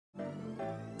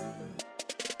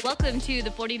Welcome to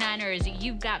the 49ers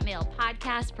You've Got Mail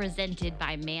podcast presented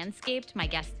by Manscaped. My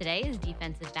guest today is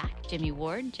defensive back Jimmy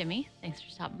Ward. Jimmy, thanks for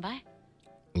stopping by.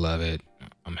 Love it.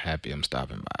 I'm happy I'm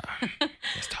stopping by.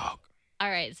 Let's talk.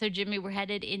 All right. So, Jimmy, we're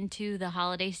headed into the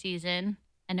holiday season.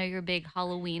 I know you're a big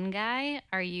Halloween guy.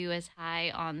 Are you as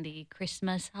high on the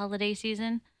Christmas holiday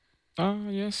season?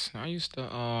 Yes. I used to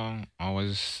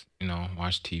always,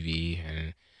 watch TV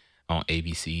and on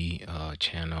ABC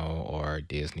channel or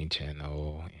Disney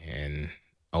channel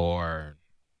or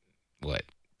what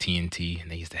TNT, and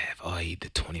they used to have the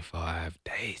 25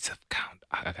 days of count.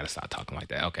 I gotta stop talking like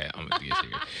that. Okay, I'm gonna get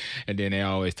serious. And then they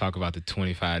always talk about the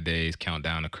 25 days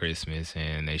countdown to Christmas,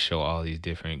 and they show all these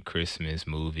different Christmas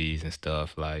movies and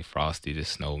stuff like Frosty the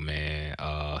Snowman,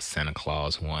 Santa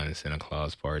Claus 1, Santa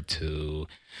Claus Part 2,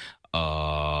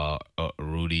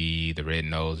 Rudy the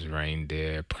Red-Nosed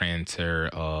Reindeer, Prancer,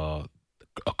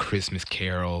 A Christmas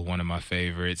Carol, one of my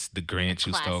favorites, The Grinch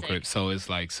Who Stole Christmas. So it's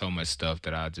like so much stuff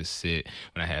that I'll just sit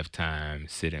when I have time,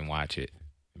 sit and watch it.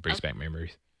 It brings back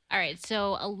memories. All right,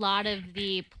 so a lot of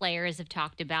the players have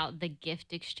talked about the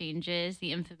gift exchanges,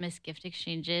 the infamous gift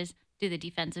exchanges. Do the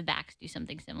defensive backs do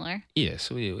something similar? Yes,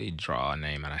 we draw a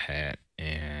name out of a hat,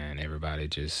 and everybody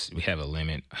we have a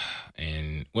limit.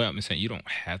 And, well, I'm saying you don't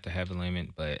have to have a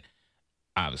limit, but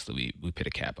obviously we put a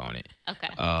cap on it. Okay.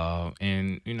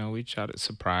 And, we try to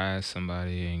surprise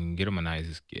somebody and get them a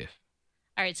nice gift.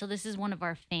 All right, so this is one of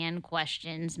our fan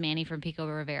questions. Manny from Pico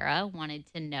Rivera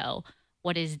wanted to know,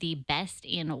 what is the best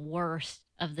and worst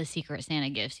of the Secret Santa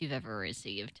gifts you've ever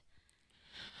received?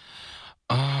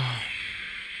 I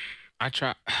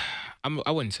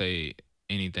wouldn't say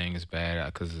anything is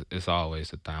bad because it's always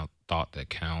the thought that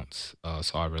counts.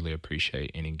 So I really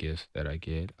appreciate any gift that I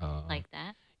get. Like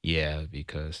that? Yeah,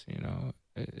 because,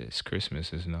 it's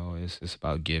Christmas, it's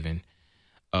about giving.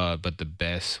 But the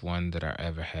best one that I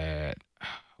ever had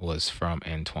was from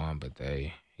Antoine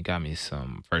Baudet. He got me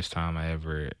first time I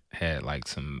ever had like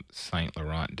some Saint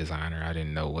Laurent designer. I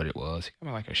didn't know what it was. He got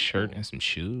me like a shirt and some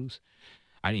shoes.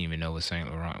 I didn't even know what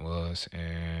Saint Laurent was.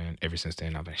 And ever since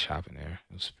then, I've been shopping there.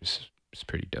 It's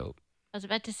pretty dope. I was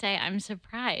about to say, I'm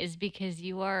surprised because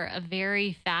you are a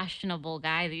very fashionable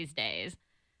guy these days.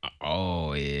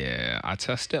 Oh, yeah. I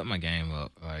stepped my game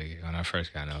up. Like, when I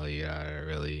first got in the league, I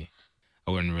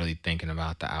wasn't really thinking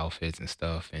about the outfits and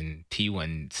stuff. And T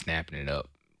wasn't snapping it up.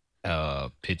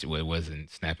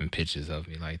 Wasn't snapping pictures of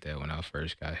me like that when I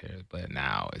first got here. But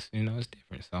now it's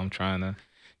different. So I'm trying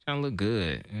to look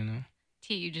good,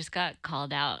 T, you just got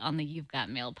called out on the You've Got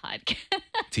Mail podcast.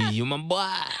 T, you my boy.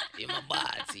 You my boy,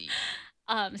 T.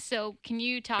 So can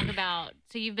you talk about,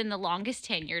 so you've been the longest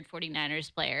tenured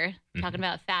 49ers player, talking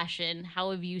about fashion. How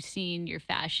have you seen your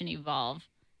fashion evolve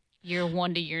year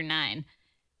 1 to year 9?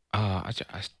 I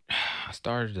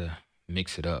started to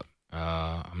mix it up.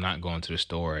 I'm not going to the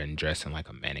store and dressing like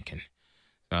a mannequin.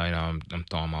 So, I'm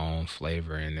throwing my own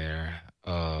flavor in there.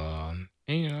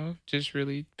 And, just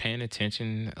really paying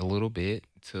attention a little bit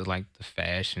to like the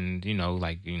fashion,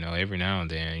 every now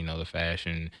and then, the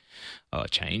fashion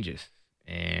changes.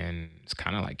 And it's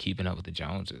kind of like keeping up with the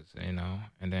Joneses, And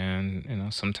then,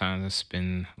 sometimes I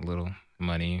spend a little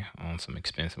money on some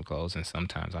expensive clothes, and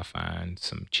sometimes I find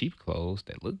some cheap clothes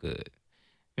that look good.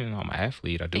 I'm an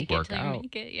athlete. I do work out.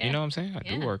 Yeah. You know what I'm saying? I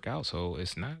do work out. So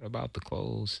it's not about the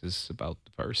clothes. It's about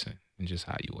the person and just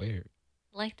how you wear it.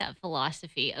 I like that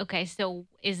philosophy. Okay, so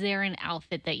is there an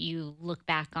outfit that you look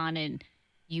back on and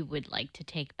you would like to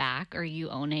take back? Or are you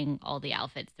owning all the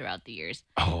outfits throughout the years?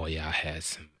 Oh, yeah, I had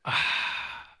some.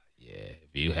 Yeah,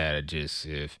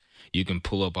 if you can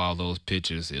pull up all those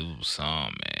pictures, it was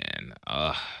some, man.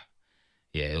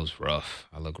 Yeah, it was rough.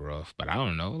 I look rough. But I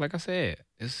don't know. Like I said,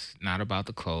 it's not about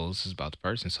the clothes. It's about the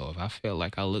person. So if I felt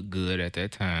like I looked good at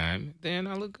that time, then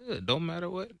I look good. Don't matter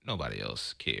what. Nobody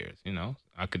else cares,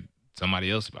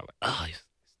 somebody else would be like, oh, it's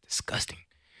disgusting.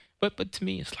 But to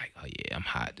me, it's like, oh, yeah, I'm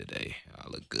hot today. I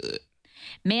look good.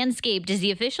 Manscaped is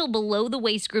the official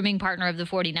below-the-waist grooming partner of the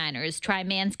 49ers. Try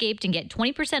Manscaped and get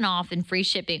 20% off and free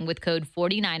shipping with code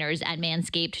 49ers at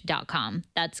manscaped.com.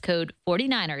 That's code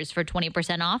 49ers for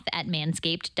 20% off at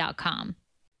manscaped.com.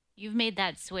 You've made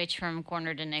that switch from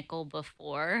corner to nickel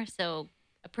before, so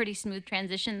a pretty smooth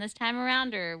transition this time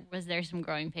around, or was there some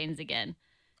growing pains again?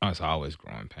 Oh, it's always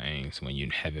growing pains when you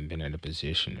haven't been in a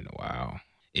position in a while.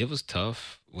 It was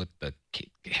tough with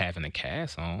having the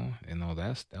cast on.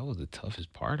 That was the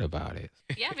toughest part about it.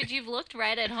 Yeah, but you've looked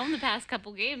right at home the past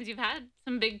couple games. You've had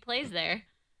some big plays there.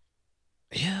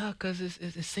 Yeah, because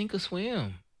it's sink or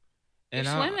swim. You're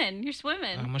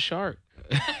swimming. I'm a shark.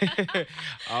 I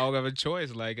don't have a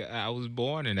choice. Like I was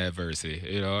born in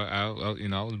adversity. I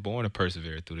was born to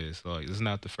persevere through this. Like it's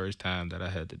not the first time that I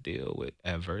had to deal with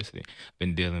adversity.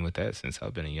 Been dealing with that since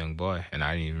I've been a young boy, and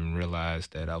I didn't even realize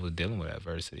that I was dealing with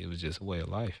adversity. It was just a way of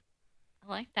life.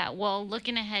 I like that. Well,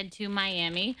 looking ahead to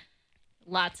Miami,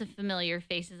 lots of familiar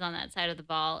faces on that side of the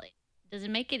ball. Does it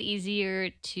make it easier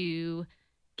to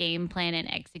game plan and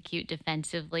execute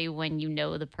defensively when you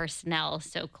know the personnel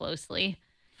so closely?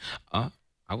 Uh,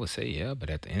 I would say yeah, but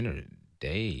at the end of the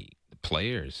day, the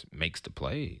players makes the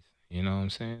plays. You know what I'm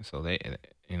saying? So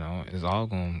it's all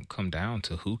gonna come down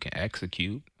to who can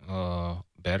execute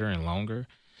better and longer,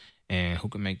 and who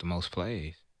can make the most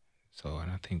plays. So,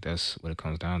 and I think that's what it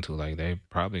comes down to. Like they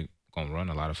probably gonna run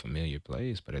a lot of familiar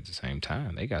plays, but at the same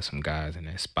time, they got some guys in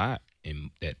that spot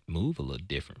and that move a little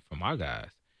different from our guys.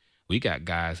 We got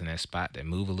guys in that spot that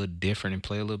move a little different and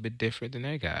play a little bit different than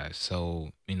their guys.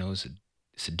 So,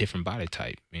 it's a different body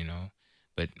type,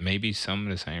 but maybe some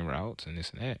of the same routes and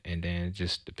this and that. And then it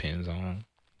just depends on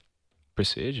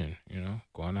precision,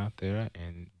 going out there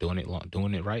and doing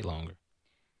it right longer.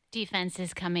 Defense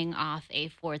is coming off a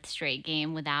fourth straight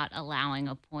game without allowing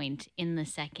a point in the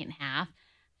second half.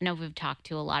 I know we've talked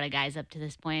to a lot of guys up to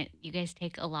this point. You guys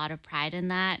take a lot of pride in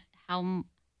that. How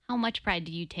much pride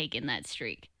do you take in that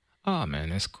streak? Oh man,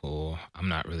 that's cool. I'm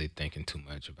not really thinking too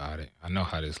much about it. I know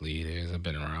how this lead is. I've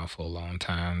been around for a long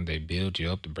time. They build you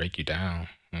up to break you down,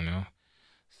 you know.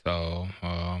 So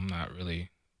I'm not really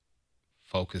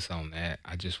focused on that.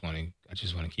 I just want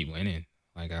to keep winning.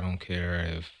 Like I don't care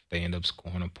if they end up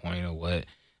scoring a point or what.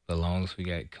 But as long as we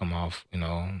got come off,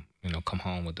 come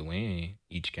home with the win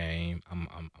each game, I'm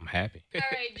happy. All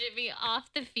right, Jimmy, off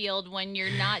the field, when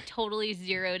you're not totally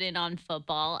zeroed in on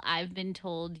football, I've been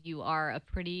told you are a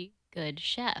pretty good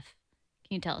chef.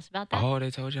 Can you tell us about that? Oh,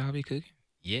 they told you I be cooking?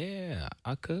 Yeah,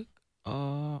 I cook.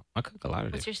 I cook a lot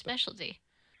of What's your different stuff. specialty?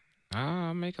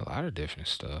 I make a lot of different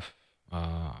stuff.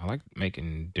 I like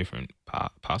making different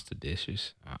pasta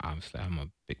dishes. Obviously, I'm a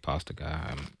big pasta guy.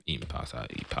 I'm eating pasta. I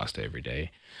eat pasta every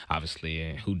day. Obviously,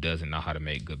 and who doesn't know how to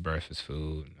make good breakfast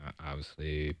food?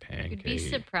 Obviously, You'd be pancakes.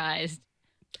 surprised.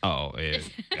 Oh, yeah.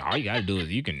 All you gotta do is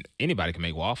anybody can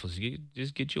make waffles. You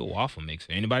just get you a waffle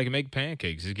mixer. Anybody can make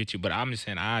pancakes. Just get you. But I'm just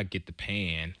saying, I get the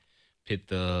pan, put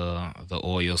the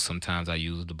oil. Sometimes I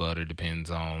use the butter.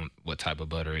 Depends on what type of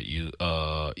butter it is,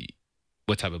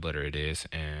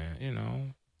 and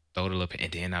throw it up,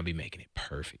 and then I'll be making it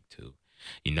perfect too.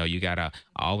 I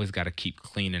always gotta keep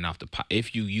cleaning off the pot.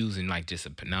 If you using like just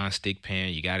a non-stick pan,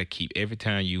 you gotta keep every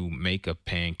time you make a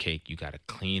pancake, you gotta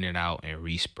clean it out and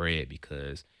respread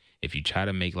because if you try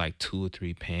to make like two or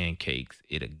three pancakes,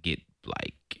 it'll get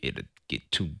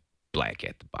too black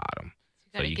at the bottom.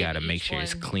 You So got to you give gotta make each sure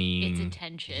it's one its clean.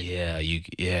 attention.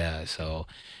 Yeah. So,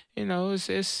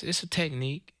 it's a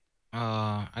technique.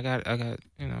 I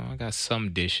got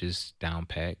some dishes down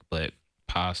pat, but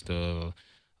pasta,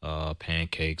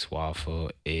 pancakes, waffle,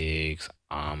 eggs,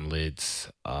 omelets.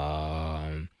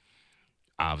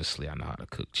 Obviously I know how to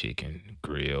cook chicken,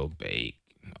 grill, bake.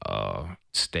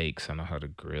 Steaks. I know how to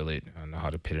grill it. I know how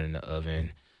to put it in the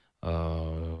oven.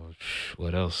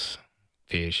 What else?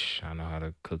 Fish. I know how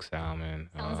to cook salmon.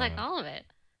 Sounds like all of it.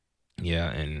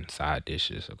 Yeah, and side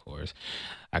dishes, of course.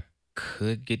 I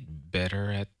could get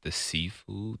better at the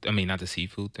seafood. I mean, not the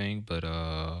seafood thing, but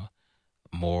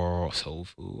more soul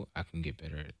food. I can get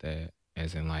better at that,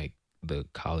 as in like the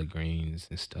collard greens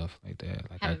and stuff like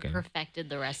that. Like I Haven't can, perfected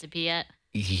the recipe yet.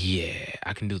 yeah,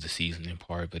 I can do the seasoning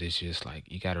part, but it's just like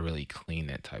you got to really clean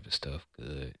that type of stuff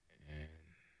good.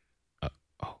 And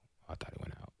oh, I thought it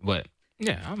went out, but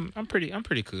yeah, I'm pretty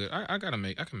good. I can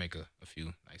make a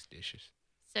few nice dishes.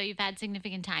 So you've had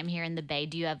significant time here in the Bay.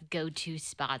 Do you have go-to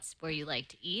spots where you like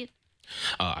to eat?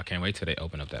 I can't wait till they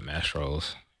open up that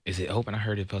Mastro's. Is it open? I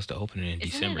heard it's supposed to open in Isn't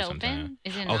it December sometime. open?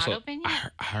 Is it Oh, not so open I yet?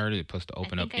 heard, I heard it's supposed to I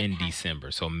open up think I've in had.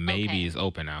 December. So maybe Okay. it's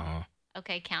open now,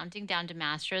 Okay, counting down to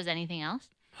Mastro's. Anything else?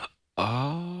 huh?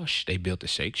 Oh, they built a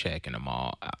Shake Shack in the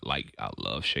mall. I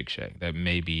love Shake Shack. That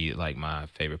may be like my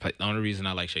favorite place. The only reason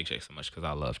I like Shake Shack so much because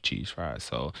I love cheese fries.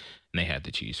 So and they have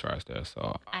the cheese fries there.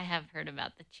 So I have heard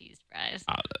about the cheese fries.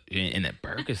 I, and that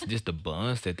burgers, just the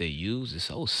buns that they use is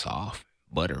so soft,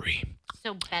 buttery.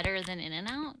 So better than In and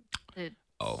Out? The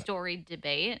Oh, storied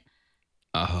debate.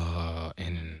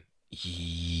 and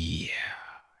yeah,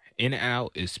 In and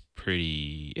Out is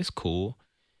pretty. It's cool.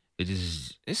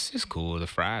 It's cool. The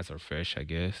fries are fresh, I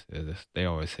guess. They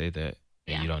always say that,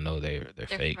 and Yeah, you don't know they're they're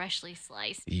fake. freshly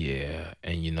sliced. Yeah,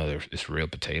 and it's real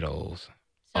potatoes.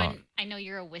 So Uh, I know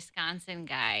you're a Wisconsin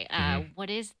guy. mhm. What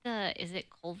is is it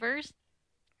Culver's?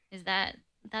 Is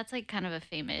that's like kind of a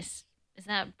famous, Is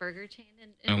that burger chain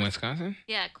In Wisconsin?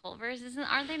 Yeah, Culver's.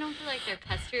 Aren't they known for like their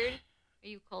custard? Are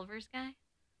you a Culver's guy?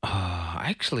 I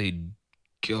actually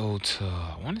go to,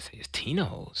 I want to say it's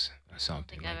Tino's or I don't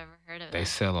something. think Like I've ever heard of they it.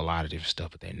 sell a lot of different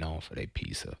stuff, but they're known for their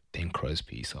pizza, thin crust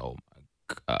pizza. Oh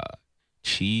my,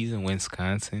 cheese in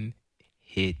Wisconsin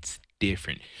hits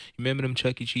different. You remember them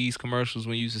Chuck E. Cheese commercials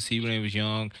when you used to see when they was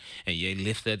young, and you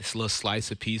lift that this little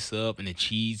slice of pizza up, and the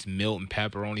cheese melt and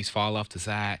pepperonis fall off the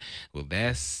side. Well,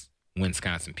 that's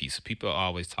Wisconsin pizza. People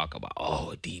always talk about,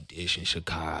 oh, a deep dish in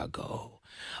Chicago,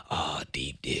 oh,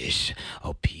 deep dish,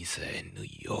 oh, pizza in New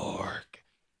York.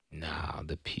 Now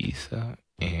the pizza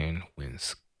in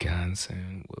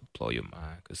Wisconsin will blow your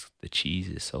mind because the cheese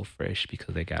is so fresh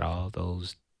because they got all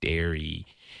those dairy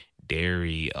The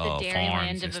farms Dairyland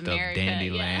and of stuff, America. Yeah.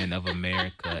 Dandyland of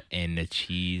America, and the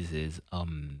cheese is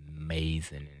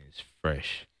amazing and it's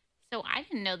fresh. So I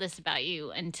didn't know this about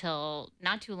you until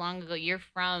not too long ago. You're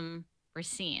from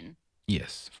Racine.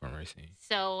 Yes, from Racine.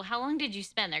 So how long did you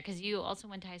spend there? Because you also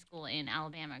went to high school in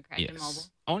Alabama, correct? In Mobile. Yes,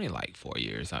 only like 4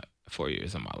 years. 4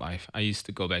 years of my life. I used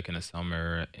to go back in the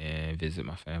summer and visit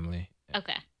my family.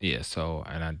 Okay. Yeah, so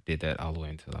and I did that all the way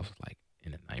until I was like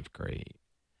in the ninth grade.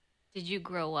 Did you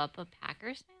grow up a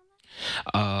Packers fan?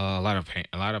 A lot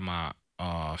of my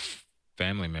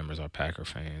family members are Packer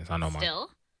fans. I know my Still?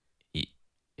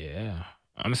 yeah.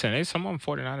 I'm saying there's some of them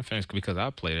 49er fans because I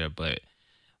play there, but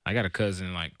I got a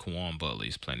cousin like Kwan Butler.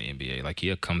 He's playing the NBA. Like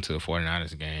he'll come to a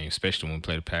 49ers game, especially when we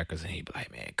play the Packers, and he'd be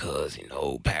like, "Man, cuz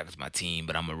Packers my team,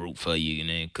 but I'm gonna root for you, and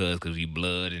then cuz we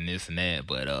blood and this and that,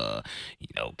 but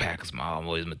Packers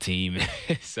always my team."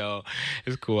 So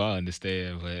it's cool. I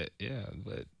understand, but yeah,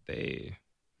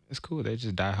 it's cool. They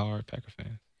just die hard Packer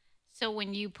fans. So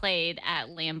when you played at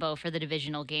Lambeau for the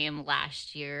divisional game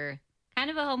last year, kind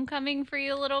of a homecoming for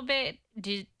you a little bit.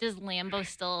 Does Lambeau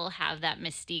still have that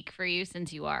mystique for you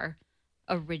since you are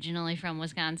originally from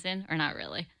Wisconsin, or not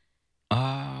really?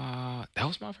 That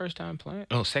was my first time playing.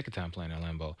 Oh, second time playing at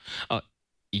Lambeau.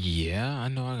 Yeah, I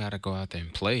know I gotta go out there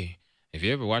and play. If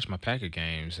you ever watch my Packer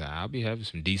games, I'll be having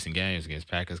some decent games against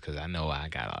Packers because I know I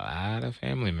got a lot of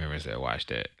family members that watch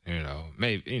that.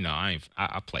 Maybe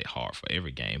I play hard for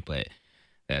every game, but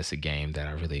that's a game that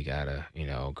I really gotta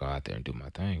go out there and do my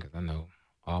thing because I know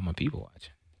all my people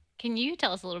watching. Can you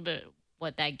tell us a little bit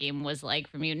what that game was like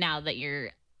from you now that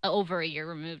you're over a year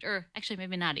removed, or actually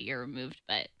maybe not a year removed,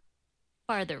 but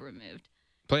farther removed?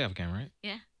 Playoff game, right?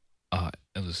 Yeah.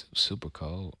 It was super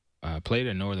cold. I played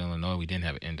in Northern Illinois. We didn't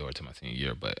have an indoor till my senior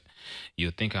year, but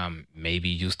you'd think I'm maybe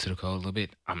used to the cold a little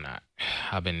bit. I'm not.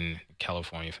 I've been in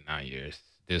California for 9 years.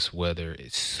 This weather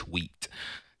is sweet.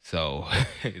 So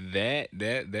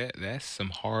that's some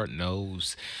hard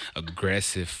nosed,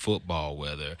 aggressive football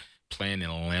weather. Playing in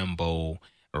Lambeau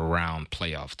around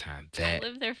playoff time. I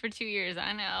lived there for 2 years.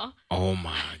 I know. Oh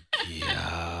my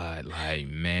God! Like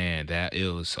man, that it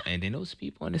was. And then those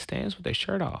people in the stands with their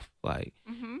shirt off, like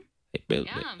they built.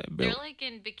 Yeah, they're like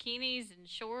in bikinis and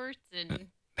shorts and.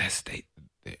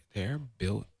 They're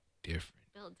built different.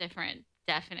 Built different,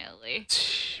 definitely.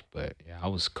 But yeah, I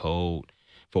was cold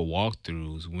for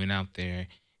walkthroughs. Went out there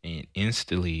and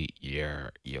instantly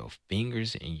your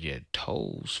fingers and your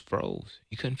toes froze.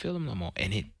 You couldn't feel them no more,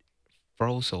 and it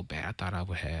froze so bad. I thought I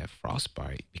would have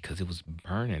frostbite because it was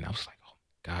burning. I was like, oh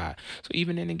God. So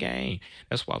even in the game,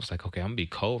 that's why I was like, okay, I'm gonna be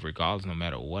cold regardless, no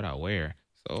matter what I wear.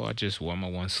 So I just wore my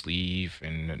one sleeve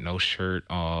and no shirt.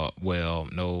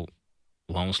 No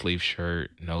long sleeve shirt,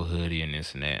 no hoodie, and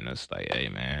this and that. And it's like, hey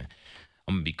man,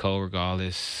 I'm gonna be cold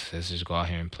regardless. Let's just go out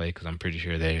here and play because I'm pretty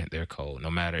sure they're cold.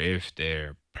 No matter if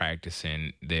they're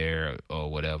practicing there or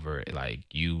whatever, like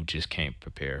you just can't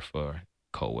prepare for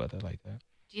cold weather like that.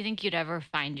 Do you think you'd ever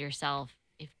find yourself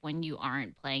if when you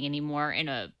aren't playing anymore in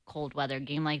a cold weather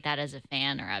game like that as a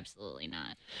fan, or absolutely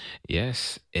not?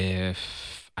 Yes,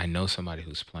 if I know somebody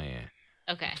who's playing.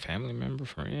 Okay. Family member,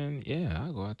 friend, yeah,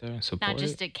 I'll go out there and support Not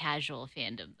just it. a casual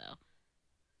fandom though.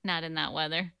 Not in that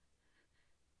weather.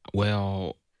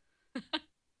 Well,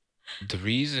 the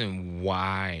reason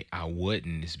why I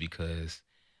wouldn't is because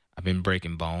I've been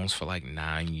breaking bones for like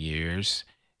 9 years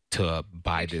to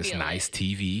buy You'd this feel nice it.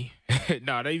 TV.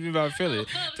 No, not even about feel it.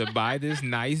 To buy this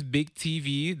nice big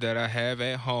TV that I have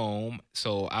at home.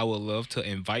 So I would love to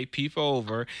invite people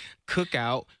over, cook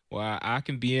out where I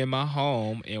can be in my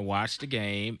home and watch the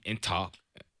game and talk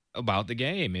about the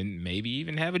game and maybe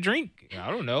even have a drink. I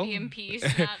don't know. Be in peace,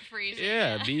 not freezing.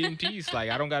 Yeah, be in peace. Like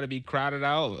I don't got to be crowded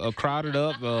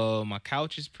up. My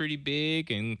couch is pretty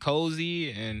big and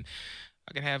cozy, and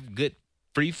I can have good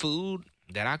free food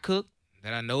that I cook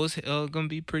that I know is gonna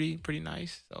be pretty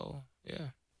nice. So yeah.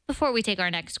 Before we take our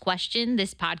next question,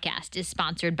 this podcast is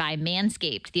sponsored by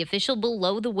Manscaped, the official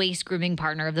below-the-waist grooming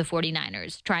partner of the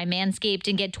 49ers. Try Manscaped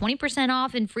and get 20%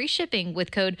 off and free shipping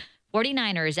with code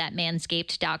 49ers at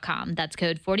manscaped.com. That's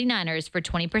code 49ers for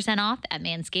 20% off at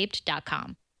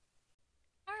manscaped.com.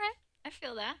 All right, I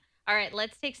feel that. All right,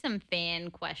 let's take some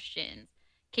fan questions.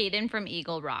 Caden from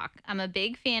Eagle Rock. I'm a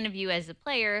big fan of you as a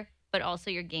player, but also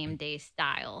your game day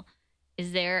style.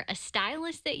 Is there a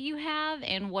stylist that you have,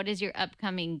 and what is your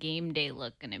upcoming game day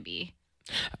look going to be?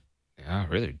 Yeah, I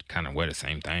really kind of wear the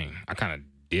same thing. I kind of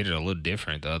did it a little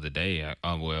different the other day.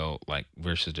 Like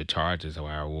versus the Chargers,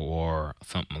 where I wore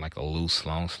something like a loose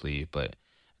long sleeve, but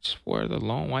just wore the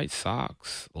long white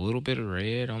socks, a little bit of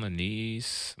red on the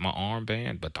knees, my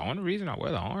armband. But the only reason I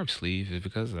wear the arm sleeve is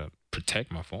because I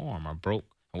protect my forearm. I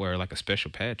wear like a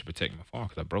special pad to protect my forearm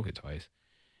because I broke it twice.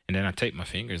 And then I take my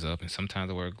fingers up, and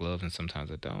sometimes I wear gloves and sometimes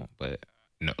I don't. But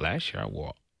last year I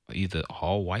wore either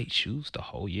all white shoes the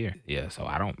whole year. Yeah, so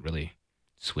I don't really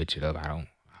switch it up. I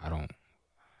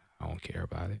don't care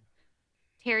about it.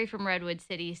 Terry from Redwood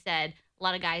City said a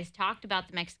lot of guys talked about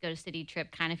the Mexico City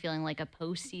trip kind of feeling like a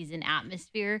postseason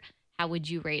atmosphere. How would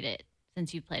you rate it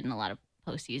since you played in a lot of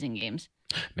postseason games?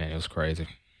 Man, it was crazy.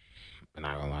 I'm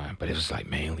not gonna lie, but it was like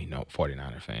mainly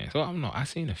 49er fans. So I don't know. I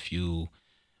seen a few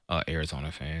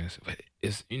Arizona fans, but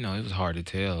it was hard to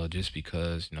tell just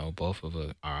because both of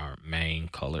our main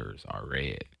colors are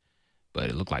red, but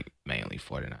it looked like mainly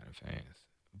 49er fans.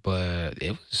 But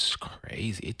it was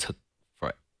crazy. It took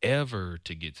forever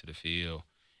to get to the field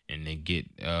and then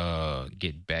get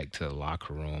back to the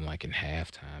locker room like in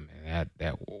halftime, and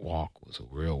that walk was a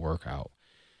real workout.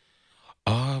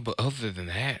 But other than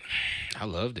that, I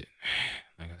loved it.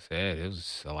 Like I said, it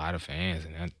was a lot of fans,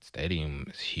 and that stadium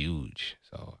is huge.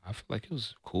 So I feel like it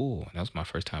was cool. And that was my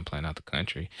first time playing out the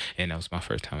country, and that was my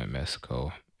first time in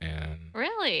Mexico. And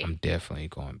Really? I'm definitely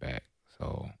going back.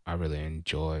 So I really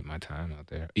enjoyed my time out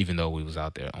there, even though we was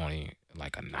out there only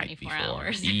like a night 24 before.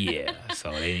 hours. Yeah,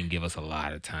 so they didn't give us a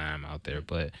lot of time out there.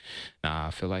 But nah,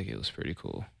 I feel like it was pretty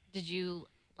cool. Did you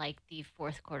like the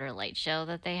fourth quarter light show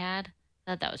that they had?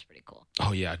 I thought that was pretty cool.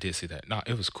 Oh yeah, I did see that. No,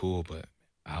 it was cool, but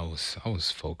I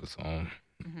was focused on,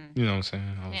 you know what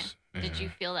I'm saying? Did you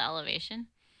feel the elevation?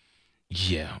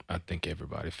 Yeah, I think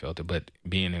everybody felt it, but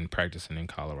being in practicing in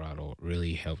Colorado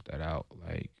really helped that out.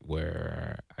 Like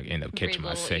where I ended up catching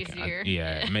my second.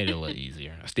 It made it a little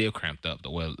easier. I still cramped up.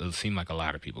 Well, it seemed like a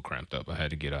lot of people cramped up. I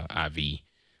had to get a IV,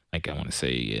 like I want to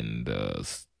say in the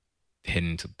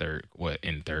heading to third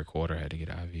quarter, I had to get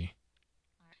an IV.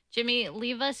 Jimmy,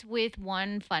 leave us with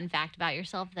one fun fact about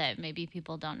yourself that maybe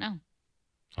people don't know.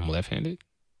 I'm left-handed.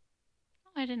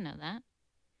 Oh, I didn't know that.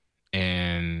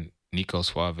 And Nico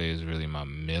Suave is really my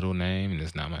middle name, and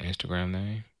it's not my Instagram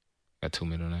name. I got two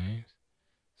middle names.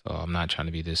 So I'm not trying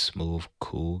to be this smooth,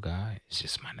 cool guy. It's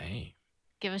just my name.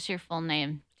 Give us your full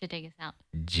name to take us out.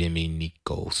 Jimmy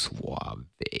Nico Suave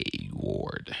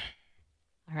Ward.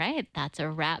 All right, that's a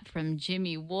wrap from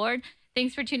Jimmy Ward.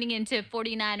 Thanks for tuning in to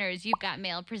 49ers You've Got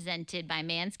Mail presented by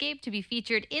Manscaped. To be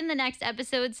featured in the next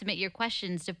episode, submit your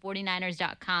questions to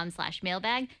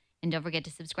 49ers.com/mailbag. And don't forget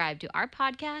to subscribe to our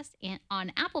podcast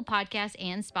on Apple Podcasts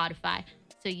and Spotify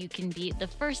so you can be the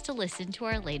first to listen to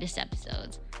our latest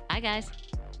episodes. Bye, guys.